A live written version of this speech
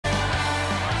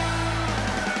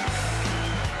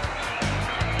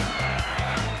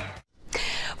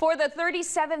For the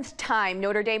 37th time,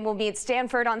 Notre Dame will meet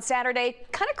Stanford on Saturday.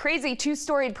 Kind of crazy,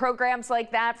 two-storied programs like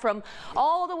that from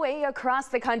all the way across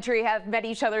the country have met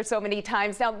each other so many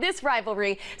times. Now, this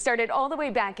rivalry started all the way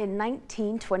back in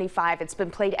 1925. It's been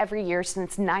played every year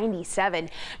since '97.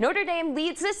 Notre Dame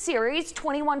leads this series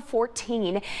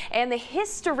 21-14, and the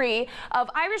history of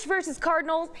Irish versus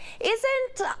Cardinals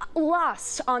isn't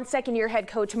lost on second-year head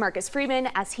coach Marcus Freeman,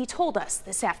 as he told us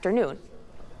this afternoon.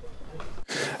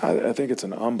 I think it's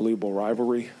an unbelievable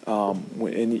rivalry.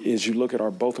 And as you look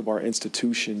at both of our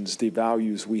institutions, the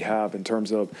values we have in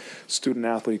terms of student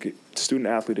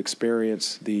athlete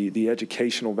experience, the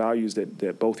educational values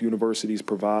that both universities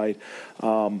provide,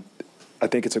 I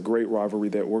think it's a great rivalry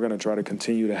that we're going to try to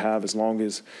continue to have as long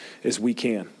as we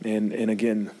can. And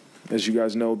again, as you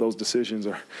guys know, those decisions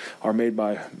are made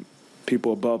by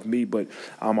people above me, but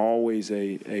I'm always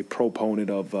a proponent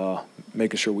of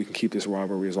making sure we can keep this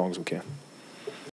rivalry as long as we can.